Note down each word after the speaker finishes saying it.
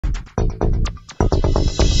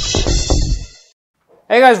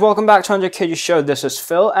Hey guys, welcome back to underKG Show. This is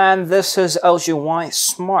Phil, and this is LG Y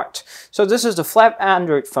Smart. So this is the flip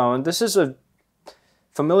Android phone. This is a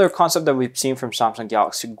familiar concept that we've seen from Samsung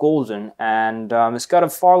Galaxy Golden, and it's got a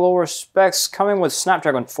far lower specs, coming with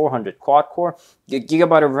Snapdragon 400 quad-core,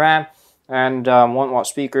 gigabyte of RAM, and 1-watt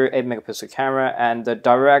speaker, 8-megapixel camera, and the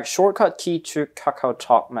direct shortcut key to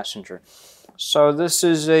KakaoTalk Messenger. So this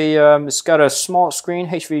is a, it's got a small screen,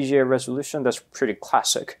 HVGA resolution. That's pretty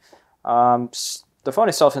classic. The phone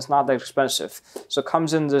itself is not that expensive, so it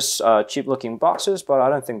comes in this cheap-looking boxes, but I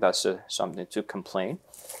don't think that's something to complain.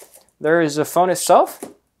 There is the phone itself,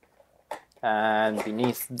 and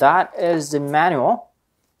beneath that is the manual,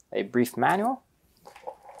 a brief manual,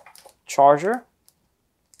 charger,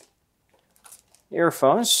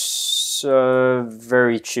 earphones,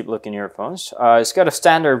 very cheap-looking earphones. It's got a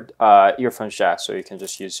standard earphone jack, so you can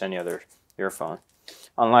just use any other earphone.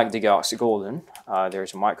 Unlike the Galaxy Golden,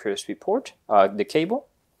 there's a micro USB port, the cable,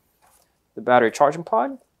 the battery charging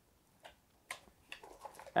pod,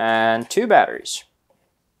 and 2 batteries.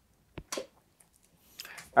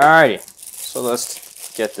 Alrighty, so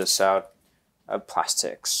let's get this out of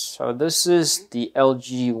plastics. So this is the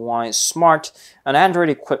LG Y Smart, an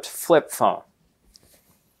Android-equipped flip phone.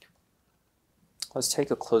 Let's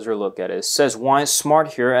take a closer look at it. It says Y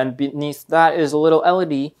Smart here, and beneath that is a little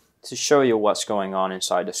LED to show you what's going on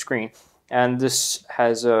inside the screen. And this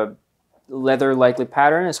has a leather-likely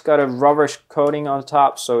pattern. It's got a rubber coating on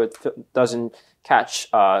top, so it doesn't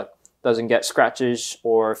get scratches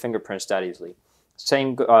or fingerprints that easily.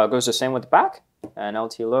 Same goes the same with the back. An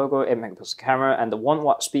LTE logo, 8-megapixel camera, and the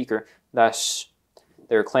 1-watt speaker that's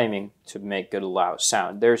they're claiming to make good loud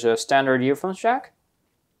sound. There's a standard earphones jack,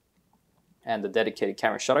 and the dedicated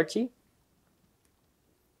camera shutter key,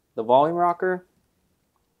 the volume rocker,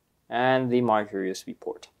 and the micro USB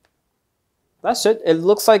port. That's it. It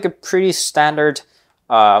looks like a pretty standard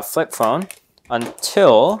flip phone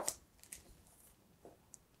until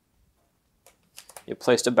you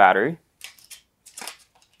place the battery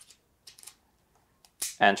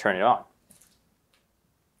and turn it on.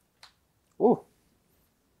 Ooh.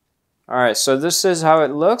 Alright, so this is how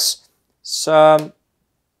it looks.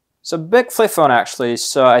 It's a big flip phone actually,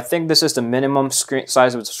 so I think this is the minimum screen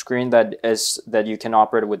size of the screen that you can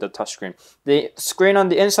operate with the touchscreen. The screen on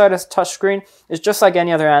the inside of the touchscreen is just like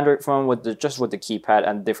any other Android phone with the keypad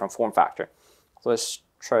and different form factor. So let's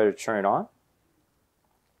try to turn it on.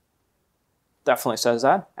 Definitely says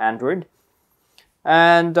that, Android.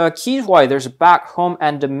 And keys-wise, there's a back, home,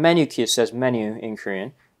 and the menu key. It says menu in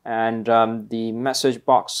Korean. And the message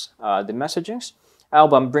box, the messagings.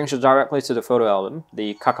 Album brings you directly to the photo album,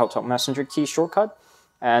 the KakaoTalk Messenger key shortcut,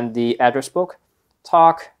 and the address book,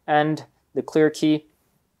 talk, and the clear key,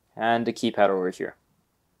 and the keypad over here.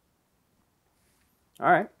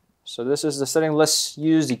 Alright, so this is the setting. Let's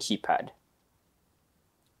use the keypad.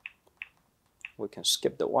 We can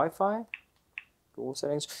skip the Wi-Fi, Google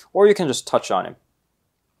settings, or you can just touch on it.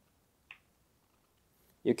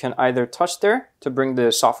 You can either touch there to bring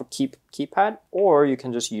the software keypad, or you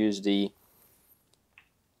can just use the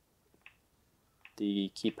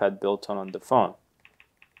keypad built on the phone.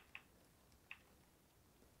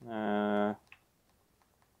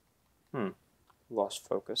 Lost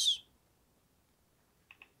focus.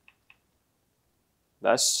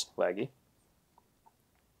 That's laggy.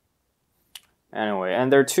 Anyway,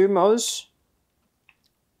 and there are 2 modes.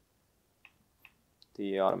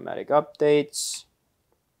 The automatic updates,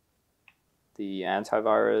 the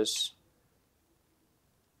antivirus,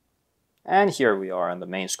 and here we are on the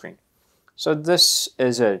main screen. So this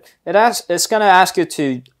is it. It's going to ask you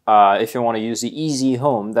to, if you want to use the Easy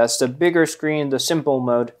Home, that's the bigger screen, the simple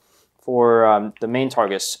mode for the main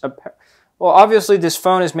targets. Well, obviously this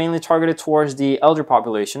phone is mainly targeted towards the elder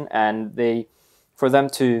population, and for them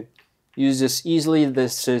to use this easily,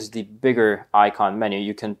 this is the bigger icon menu.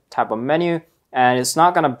 You can tap a menu, and it's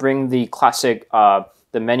not going to bring the classic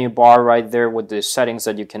the menu bar right there with the settings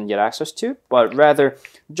that you can get access to, but rather,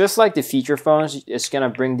 just like the feature phones, it's going to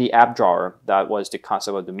bring the app drawer. That was the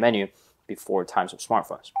concept of the menu before times of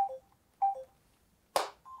smartphones.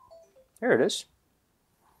 Here it is.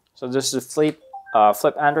 So this is a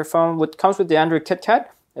flip Android phone, which comes with the Android KitKat.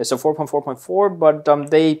 It's a 4.4.4,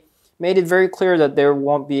 but they made it very clear that there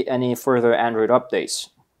won't be any further Android updates.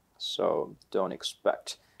 So don't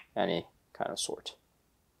expect any kind of sort.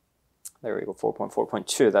 There we go,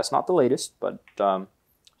 4.4.2. That's not the latest, but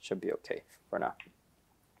should be okay for now.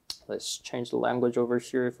 Let's change the language over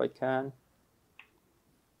here if I can.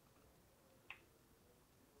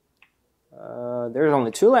 There's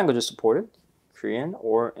only 2 languages supported, Korean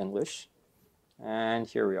or English. And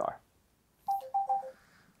here we are.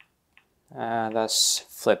 And that's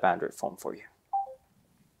flip Android phone for you.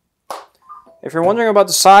 If you're wondering about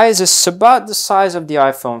the size, it's about the size of the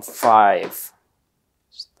iPhone 5.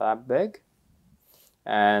 It's that big.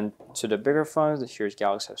 And to the bigger phones, here's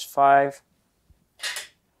Galaxy S5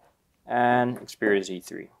 and Xperia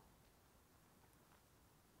Z3.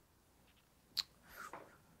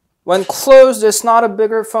 When closed, it's not a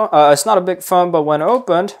bigger phone. It's not a big phone, but when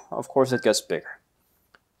opened, of course, it gets bigger.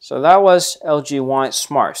 So that was LG Y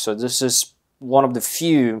Smart. So this is one of the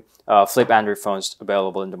few flip Android phones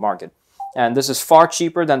available in the market. And this is far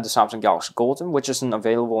cheaper than the Samsung Galaxy Golden, which isn't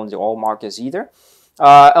available in the all markets either.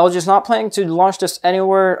 LG is not planning to launch this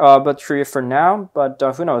anywhere but Korea for now, but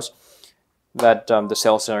who knows that the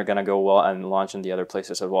sales are going to go well and launch in the other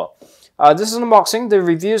places as well. This is an unboxing. The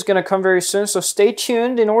review is going to come very soon, so stay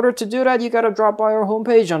tuned. In order to do that, you got to drop by our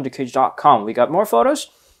homepage, underKG.com. We got more photos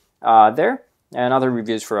there and other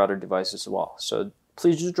reviews for other devices as well. So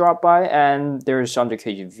please just drop by, and there's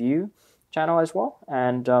underKG View channel as well,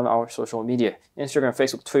 and our social media, Instagram,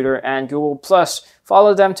 Facebook, Twitter, and Google+.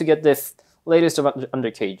 Follow them to get the latest of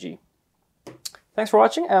underKG. Thanks for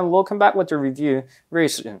watching, and we'll come back with the review very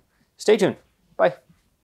soon. Stay tuned. Bye.